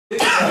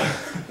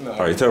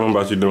Alright, tell them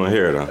about you doing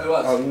hair though.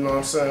 Oh, you know what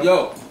I'm saying?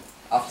 Yo,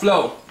 I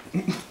flow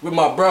with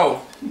my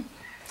bro.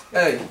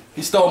 Hey,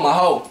 he stole my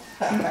hoe.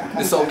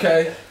 It's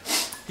okay.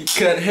 He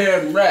cut hair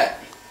and rap.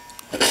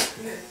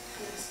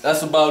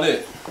 That's about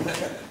it.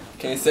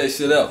 Can't say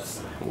shit else.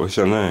 What's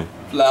your name?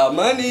 Fly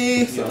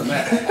money. Young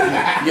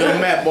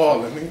Matt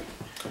Baller, nigga.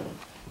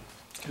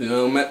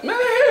 Young Matt. Man,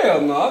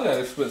 hell no. I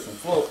gotta spit some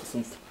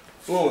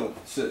fluent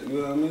shit.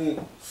 You know what I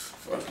mean?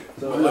 Fuck it.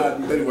 So look,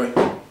 anyway,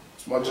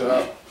 it's my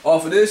job.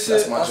 Off of this shit,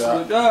 That's my job. I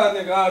swear to God,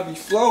 nigga, I be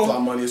flowing. Fly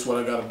money is what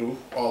I gotta do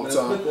all the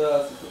time.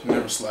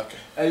 Never slacking.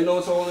 Hey, you know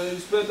what's on you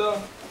spit though?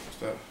 What's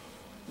that?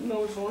 You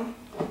know which one?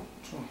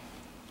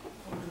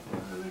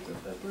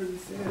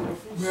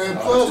 Man,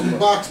 close the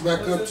box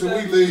back up till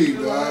we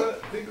leave, dog.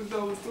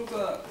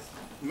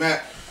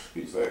 Matt,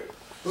 he's like,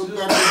 Hook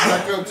that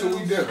bitch back up till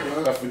we dip,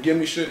 that dog. forgive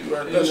me shit, you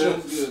right there, shit.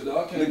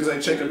 Niggas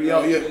ain't checking me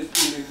out yet.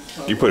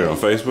 You put it on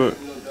Facebook?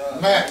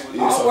 Matt,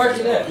 I'm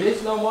working that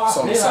bitch no more.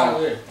 I've been out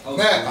here.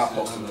 Matt. I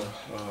posted it.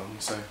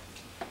 Say.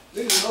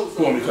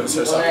 Who want me to cut his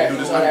hair so I can do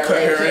this? I can cut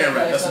hair and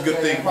rap. That's a good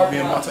thing about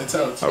being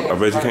multi-talented. I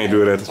bet you can't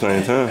do it at the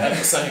same time. At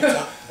the same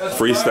time.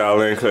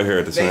 Freestyle and cut hair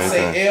at the They same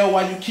say time. L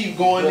while you keep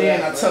going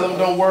in, I tell them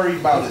don't worry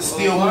about it.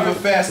 Still moving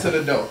fast to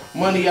the dough.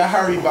 Money, I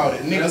hurry about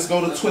it. Niggas go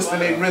to twisting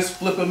they wrist,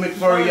 flip a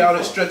McFlurry out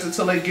and stretch it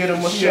till they get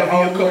them a Chevy,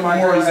 a couple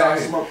Morris out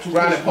here.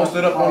 Grinding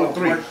posted up on the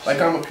 3, like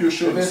I'm a pure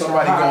shooter.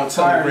 Somebody gonna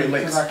tell the Great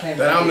Lakes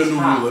that I'm the new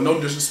ruler. No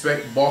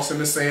disrespect, boss in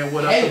the sand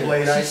without the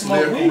blade ice.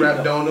 Lyrical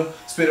rap donor,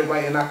 spit it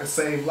right and I can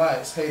save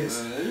lives. Haters,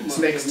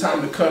 snakes,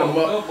 time to cut them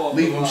up,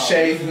 leave them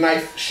shaved,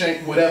 knife,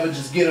 shank, whatever,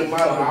 just get them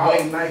out of the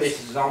way.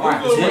 Nice. That's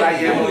what I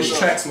am on these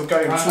tracks. Look,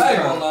 I am 2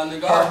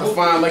 times. Hard to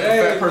find like a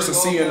fat person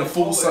seeing the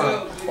food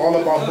sign.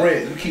 All about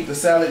bread. You keep the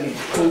salad neat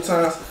 2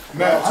 times.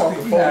 Man,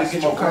 talking phone to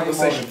get your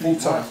conversation full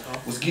time.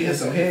 Was getting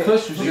some head.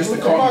 Used to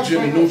call me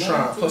Jimmy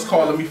Neutron. Plus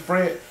calling me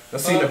Fred. I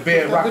seen the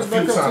bed rock a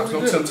few times.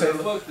 No Tim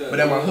Taylor. But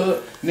at my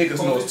hood,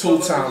 niggas know it's 2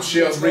 times.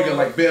 Shells ringing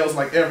like bells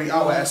like every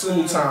hour at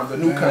school time. The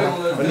new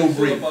kind, a new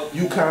breed.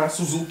 Yukon,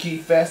 Suzuki,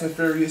 Fast and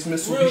Furious,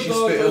 Mitsubishi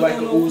spitting like a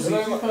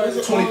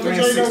Uzi. 23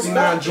 and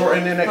 69,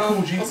 Jordan in that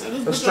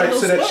Coogee. The stripes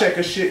to that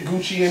checker shit,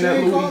 Gucci in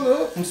that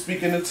Louis. I'm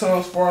speaking in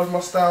tongues, as far as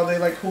my style, they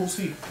like who's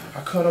he?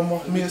 I cut them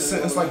off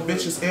mid-sentence like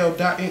bitches,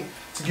 L.Dot.Link.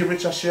 To get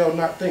rich, I shall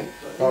not think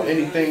about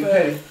anything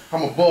petty.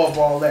 I'm above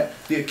all that,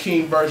 the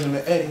Akeem version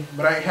of Eddie,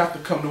 but I ain't have to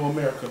come to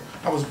America.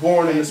 I was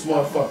born in this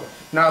motherfucker.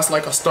 Now it's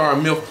like a star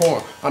in milk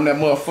porn. I'm that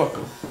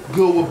motherfucker.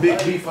 Good with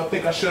big beef. I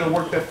think I should have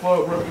worked that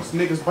flood rookies.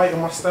 Niggas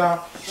biting my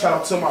style. Shout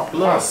out to my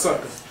blood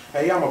suckers.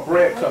 Hey, I'm a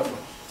bread cutter.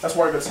 That's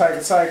why the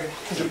tiger.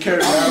 You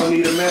carry me. I don't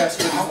need a mask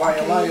for these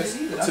white liars. To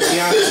be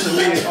honest, to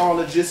me, it's all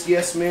a just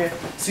yes, man.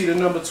 See the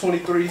number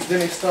 23s, then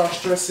they start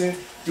stressing.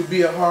 You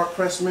be a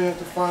hard-pressed man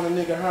to find a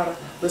nigga hotter.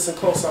 Listen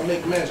close, I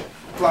make magic.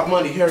 Fly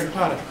money, Harry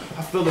Potter.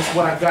 I feel it's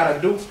what I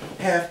gotta do.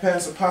 Half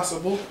pass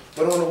impossible,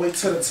 but on the way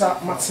to the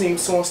top, my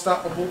team's so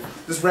unstoppable.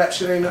 This rap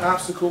shit ain't an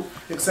obstacle.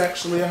 It's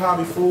actually a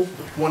hobby, fool.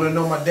 Wanna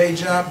know my day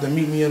job? Then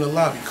meet me in the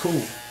lobby. Cool.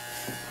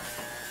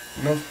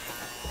 You know?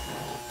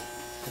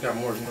 I got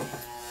more, you know?